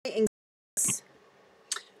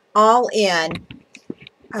all in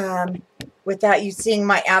without you seeing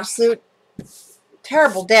my absolute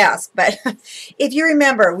terrible desk. But if you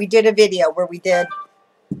remember, we did a video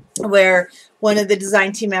where one of the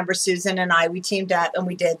design team members, Susan, and we teamed up and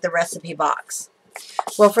we did the recipe box.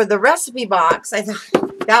 Well, for the recipe box, I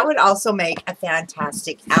thought that would also make a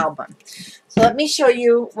fantastic album. So let me show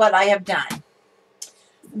you what I have done.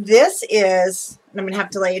 This is, I'm going to have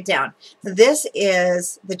to lay it down. This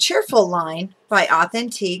is the Cheerful line by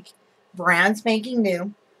Authentique, brand spanking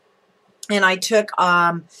new. And I took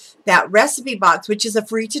that recipe box, which is a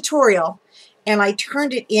free tutorial, and I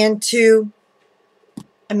turned it into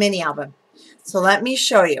a mini album. So let me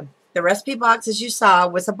show you. The recipe box, as you saw,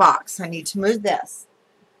 was a box. I need to move this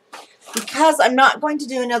because I'm not going to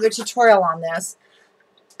do another tutorial on this,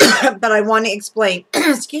 but I want to explain.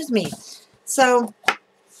 Excuse me. So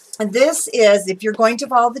this is, if you're going to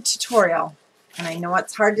follow the tutorial, and I know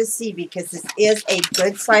it's hard to see because this is a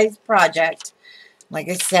good-sized project. Like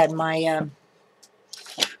I said,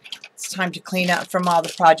 it's time to clean up from all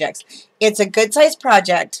the projects. It's a good-sized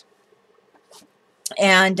project,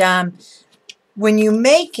 and when you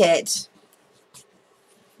make it,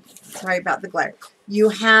 sorry about the glare, you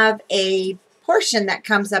have a portion that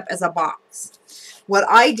comes up as a box. What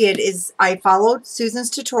I did is I followed Susan's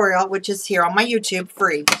tutorial, which is here on my YouTube,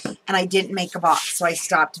 free, and I didn't make a box, so I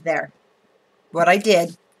stopped there. What I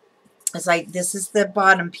did is this is the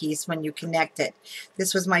bottom piece when you connect it.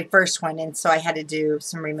 This was my first one, and so I had to do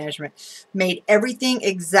some remeasurement. Made everything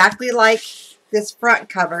exactly like this front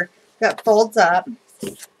cover that folds up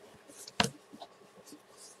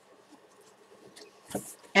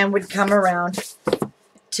and would come around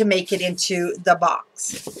to make it into the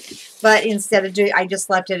box. But instead of doing, I just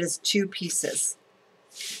left it as two pieces.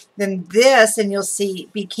 Then this, and you'll see,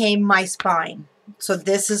 became my spine. So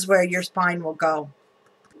this is where your spine will go.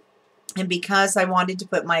 And because I wanted to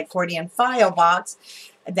put my accordion file box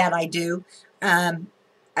that I do,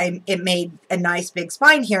 it made a nice big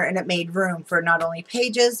spine here, and it made room for not only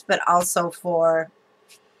pages, but also for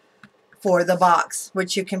the box,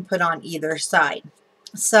 which you can put on either side.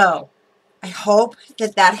 So I hope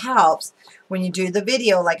that that helps when you do the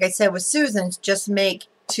video. Like I said with Susan's, just make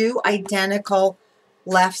two identical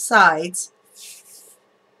left sides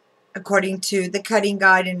according to the cutting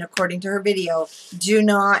guide and according to her video. Do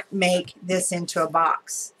not make this into a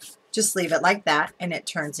box. Just leave it like that, and it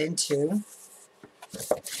turns into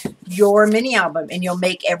your mini album, and you'll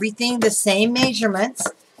make everything the same measurements.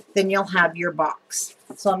 Then you'll have your box.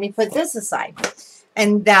 So let me put this aside,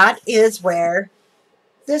 and that is where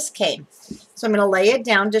this came. So I'm going to lay it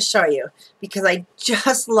down to show you, because I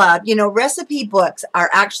just love, you know, recipe books are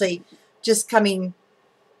actually just coming,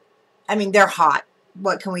 I mean, they're hot.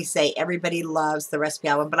 What can we say? Everybody loves the recipe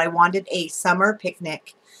album, but I wanted a summer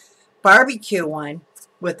picnic barbecue one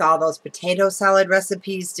with all those potato salad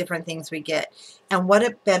recipes, different things we get. And what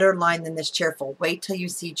a better line than this Cheerful. Wait till you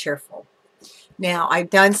see Cheerful. Now, I've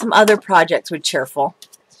done some other projects with Cheerful.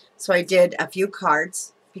 So I did a few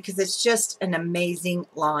cards because it's just an amazing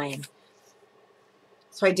line.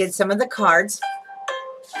 So I did some of the cards.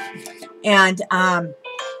 And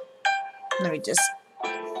let me just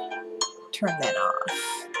turn that off.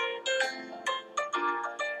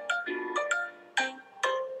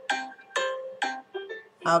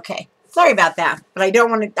 Okay, sorry about that, but I don't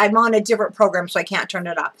want to, I'm on a different program, so I can't turn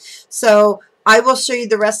it off. So I will show you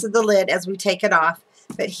the rest of the lid as we take it off,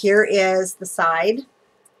 but here is the side,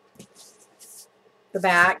 the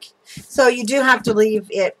back. So you do have to leave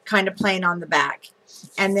it kind of plain on the back,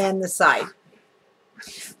 and then the side.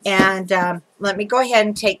 And let me go ahead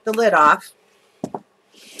and take the lid off.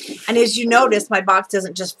 And as you notice, my box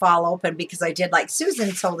doesn't just fall open because I did, like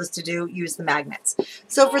Susan told us to do, use the magnets.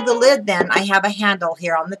 So for the lid then, I have a handle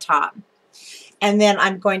here on the top. And then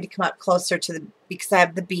I'm going to come up closer to the, because I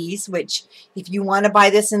have the bees, which if you want to buy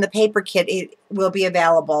this in the paper kit, it will be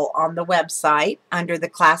available on the website under the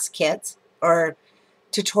class kits or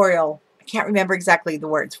tutorial. I can't remember exactly the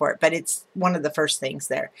words for it, but it's one of the first things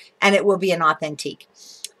there. And it will be an authentique.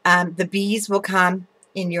 The bees will come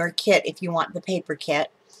in your kit if you want the paper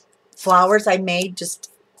kit. Flowers I made just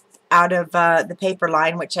out of the paper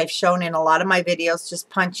line, which I've shown in a lot of my videos, just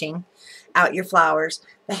punching out your flowers.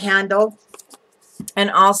 The handle, and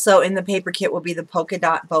also in the paper kit will be the polka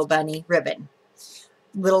dot bow bunny ribbon.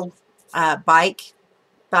 Little bike,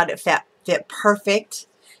 thought it fit perfect.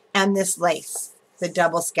 And this lace, the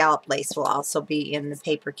double scallop lace, will also be in the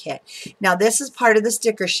paper kit. Now this is part of the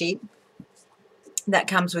sticker sheet that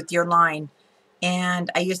comes with your line. And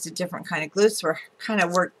I used a different kind of glue, so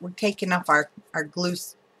we're taking off our glue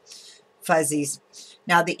fuzzies.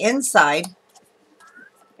 Now the inside,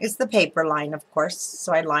 is the paper line, of course.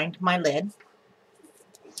 So I lined my lid.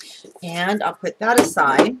 And I'll put that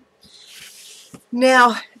aside.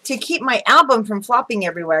 Now, to keep my album from flopping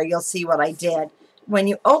everywhere, you'll see what I did. When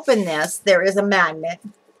you open this, there is a magnet.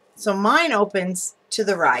 So mine opens to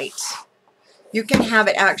the right. You can have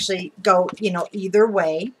it actually go, you know, either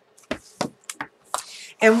way.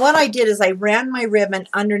 And what I did is I ran my ribbon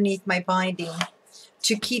underneath my binding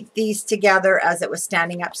to keep these together as it was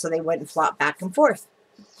standing up so they wouldn't flop back and forth.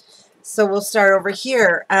 So we'll start over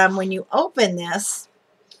here. When you open this,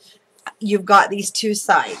 you've got these two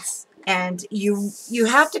sides. And you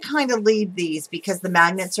have to kind of leave these because the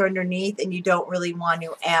magnets are underneath and you don't really want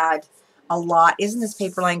to add a lot. Isn't this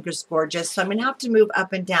paper line just gorgeous? So I'm going to have to move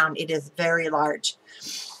up and down. It is very large.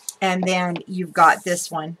 And then you've got this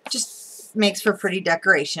one. Just makes for pretty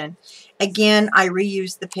decoration. Again, I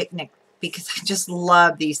reused the picnic because I just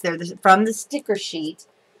love these. They're from the sticker sheet.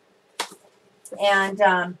 And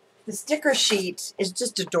the sticker sheet is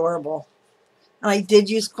just adorable. I did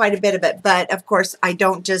use quite a bit of it, but of course I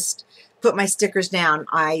don't just put my stickers down.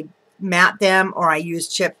 I mat them or I use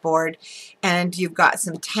chipboard, and you've got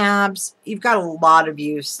some tabs. You've got a lot of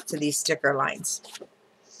use to these sticker lines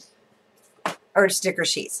or sticker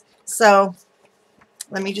sheets. So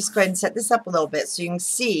let me just go ahead and set this up a little bit so you can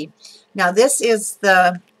see. Now this is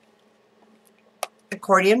the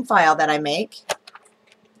accordion file that I make,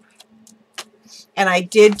 and I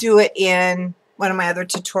did do it in one of my other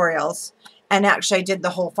tutorials. And actually, I did the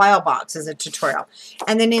whole file box as a tutorial.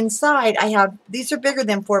 And then inside, I have, these are bigger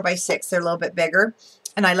than 4x6. They're a little bit bigger.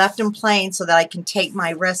 And I left them plain so that I can take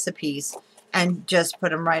my recipes and just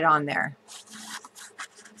put them right on there.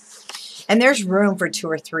 And there's room for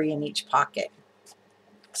 2 or 3 in each pocket.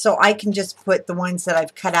 So I can just put the ones that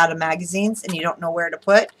I've cut out of magazines and you don't know where to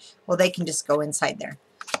put. Well, they can just go inside there.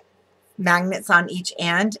 Magnets on each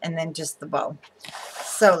end and then just the bow.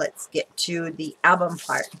 So let's get to the album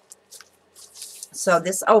part. So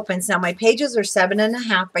this opens. Now my pages are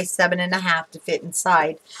 7.5 by 7.5 to fit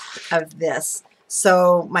inside of this.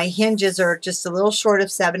 So my hinges are just a little short of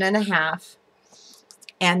 7.5.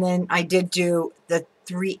 And then I did do the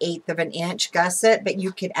 3/8 of an inch gusset, but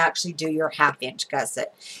you could actually do your 1/2 inch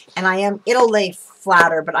gusset. And it'll lay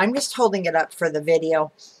flatter, but I'm just holding it up for the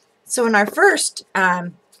video. So in our first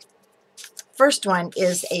one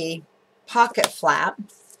is a pocket flap.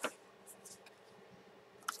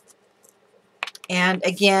 And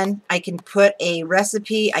again, I can put a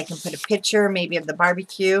recipe, I can put a picture maybe of the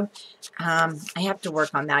barbecue. I have to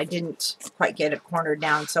work on that. I didn't quite get it cornered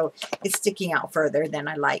down, so it's sticking out further than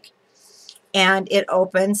I like. And it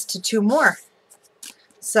opens to 2 more.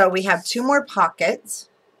 So we have 2 more pockets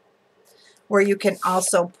where you can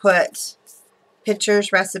also put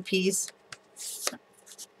pictures, recipes,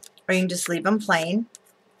 or you can just leave them plain.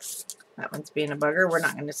 That one's being a bugger. We're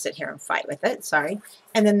not going to sit here and fight with it. Sorry.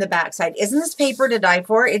 And then the back side. Isn't this paper to die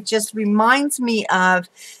for? It just reminds me of,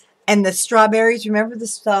 and the strawberries. Remember the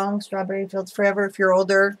song, Strawberry Fields Forever, if you're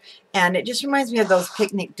older? And it just reminds me of those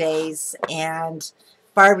picnic days and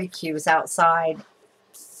barbecues outside.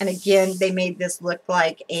 And again, they made this look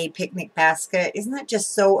like a picnic basket. Isn't that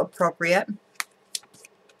just so appropriate?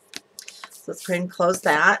 So let's go ahead and close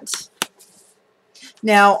that.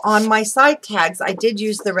 Now, on my side tags, I did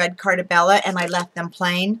use the red Cartabella, and I left them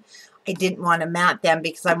plain. I didn't want to mat them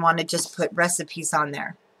because I want to just put recipes on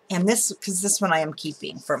there. And because this one I am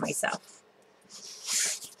keeping for myself.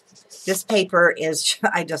 This paper is,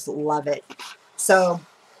 I just love it. So,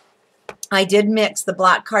 I did mix the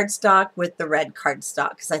black cardstock with the red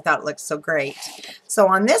cardstock because I thought it looked so great. So,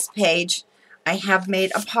 on this page, I have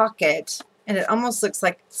made a pocket, and it almost looks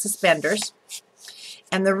like suspenders.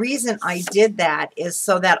 And the reason I did that is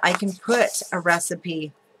so that I can put a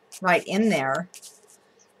recipe right in there.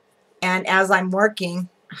 And as I'm working,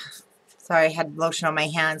 sorry, I had lotion on my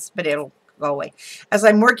hands, but it'll go away. As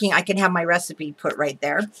I'm working, I can have my recipe put right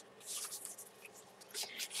there.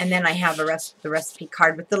 And then I have the recipe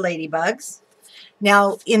card with the ladybugs.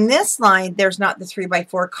 Now, in this line, there's not the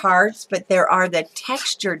 3x4 cards, but there are the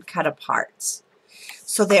textured cut-aparts.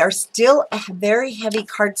 So they are still a very heavy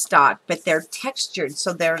cardstock, but they're textured,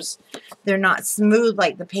 so they're not smooth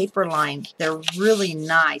like the paper line. They're really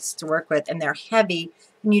nice to work with, and they're heavy,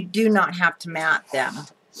 and you do not have to mat them.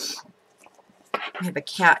 We have a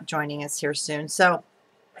cat joining us here soon. So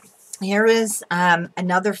here is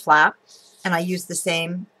another flap, and I used the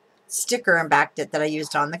same sticker and backed it that I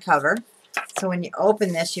used on the cover. So when you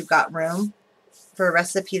open this, you've got room for a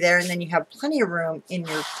recipe there, and then you have plenty of room in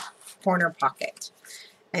your corner pocket.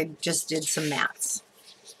 I just did some mats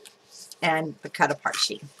and the cut apart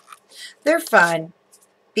sheet. They're fun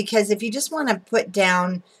because if you just want to put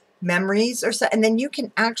down memories or so. And then you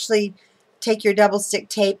can actually take your double stick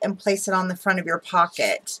tape and place it on the front of your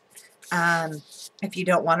pocket. If you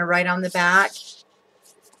don't want to write on the back,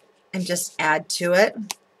 and just add to it,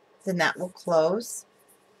 then that will close.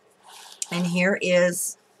 And here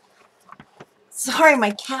is, sorry,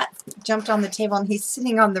 my cat jumped on the table and he's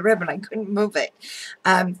sitting on the ribbon. I couldn't move it.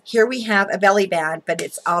 Here we have a belly band, but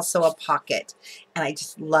it's also a pocket. And I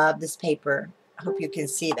just love this paper. I hope you can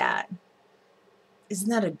see that. Isn't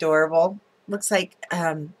that adorable? Looks like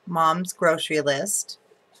Mom's grocery list.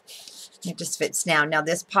 It just fits down. Now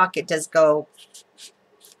this pocket does go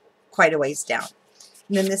quite a ways down.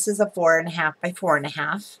 And then this is a 4.5 by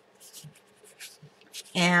 4.5.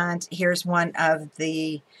 And here's one of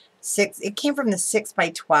the 6. It came from the 6 by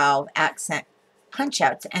 12 accent punch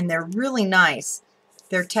outs, and they're really nice.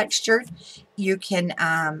 They're textured. You can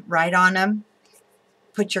write on them,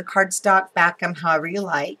 put your cardstock, back them however you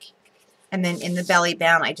like. And then in the belly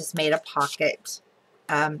band, I just made a pocket,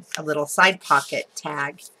 a little side pocket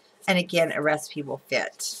tag. And again, a recipe will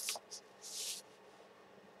fit.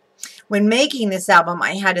 When making this album,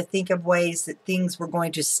 I had to think of ways that things were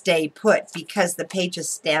going to stay put because the pages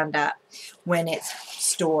stand up when it's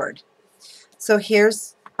stored. So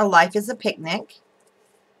here's A Life is a Picnic.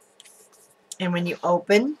 And when you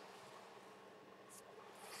open,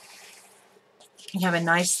 you have a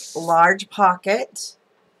nice large pocket.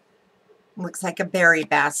 Looks like a berry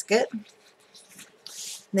basket.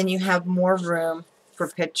 Then you have more room for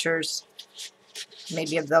pictures,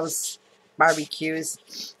 maybe of those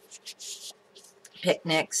barbecues,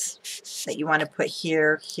 picnics that you want to put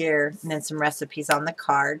here, here, and then some recipes on the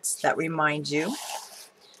cards that remind you.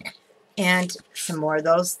 And some more of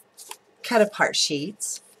those cut apart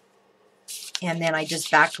sheets. And then I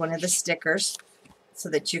just backed one of the stickers so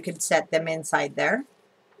that you could set them inside there.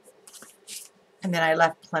 And then I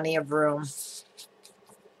left plenty of room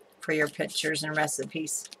for your pictures and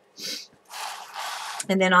recipes.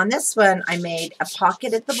 And then on this one, I made a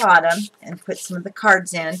pocket at the bottom and put some of the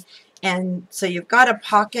cards in. And so you've got a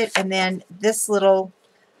pocket, and then this little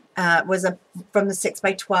was from the 6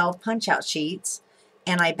 by 12 punch out sheets,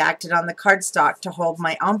 and I backed it on the cardstock to hold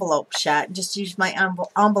my envelope shut. Just use my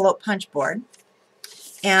envelope punch board.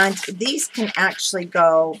 And these can actually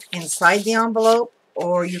go inside the envelope,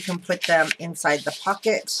 or you can put them inside the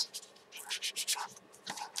pocket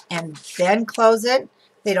and then close it.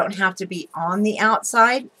 They don't have to be on the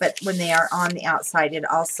outside, but when they are on the outside, it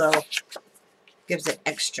also gives it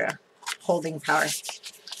extra holding power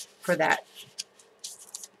for that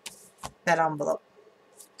envelope.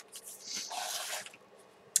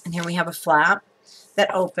 And here we have a flap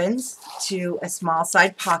that opens to a small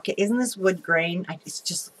side pocket. Isn't this wood grain? It's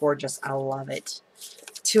just gorgeous. I love it.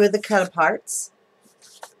 2 of the cut aparts.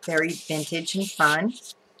 Very vintage and fun.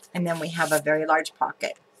 And then we have a very large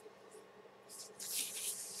pocket.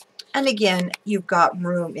 And again, you've got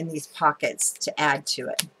room in these pockets to add to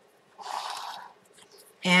it.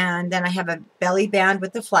 And then I have a belly band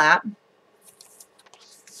with the flap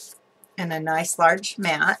and a nice large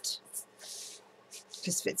mat.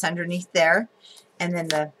 Just fits underneath there. And then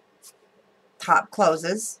the top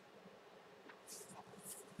closes.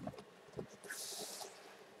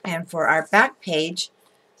 And for our back page,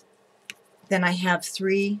 then I have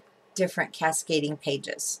 3 different cascading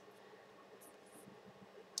pages.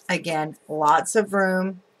 Again, lots of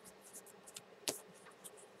room.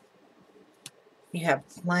 You have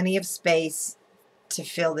plenty of space to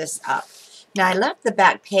fill this up. Now I left the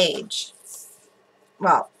back page.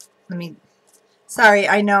 Well, sorry,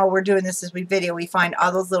 I know we're doing this as we video. We find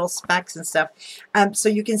all those little specks and stuff. So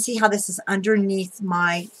you can see how this is underneath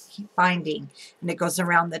my binding, and it goes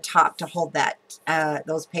around the top to hold that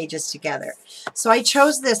those pages together. So I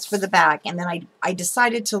chose this for the back, and then I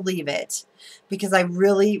decided to leave it because I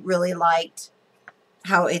really, really liked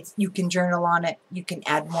how you can journal on it. You can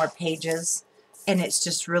add more pages, and it's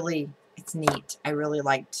just really, it's neat. I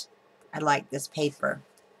like this paper.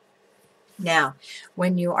 Now,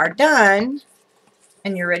 when you are done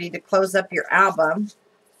and you're ready to close up your album,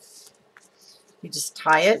 you just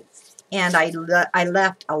tie it. And I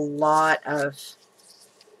left a lot of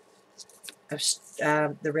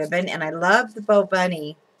the ribbon, and I love the Bo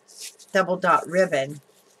Bunny double dot ribbon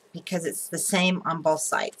because it's the same on both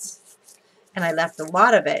sides. And I left a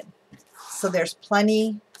lot of it, so there's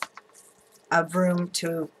plenty of room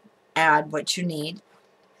to add what you need.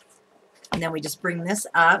 And then we just bring this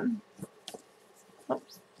up.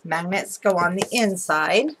 Oops. Magnets go on the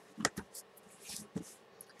inside.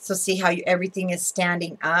 So see how everything is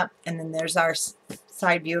standing up, and then there's our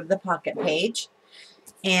side view of the pocket page.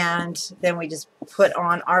 And then we just put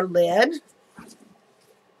on our lid.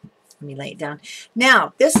 Let me lay it down.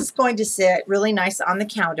 Now, this is going to sit really nice on the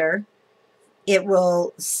counter. It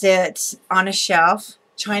will sit on a shelf,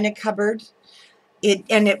 china cupboard.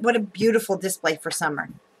 What a beautiful display for summer.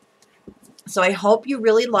 So I hope you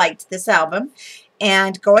really liked this album.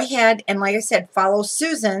 And go ahead and, like I said, follow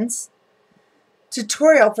Susan's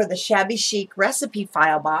tutorial for the Shabby Chic recipe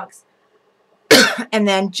file box. And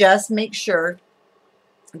then just make sure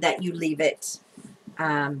that you leave it.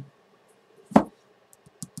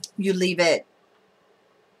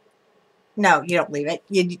 No, you don't leave it.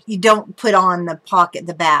 You don't put on the pocket,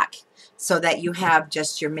 the back, so that you have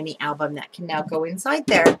just your mini album that can now go inside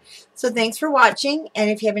there. So thanks for watching. And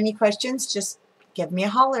if you have any questions, just give me a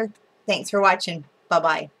holler. Thanks for watching.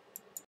 Bye-bye.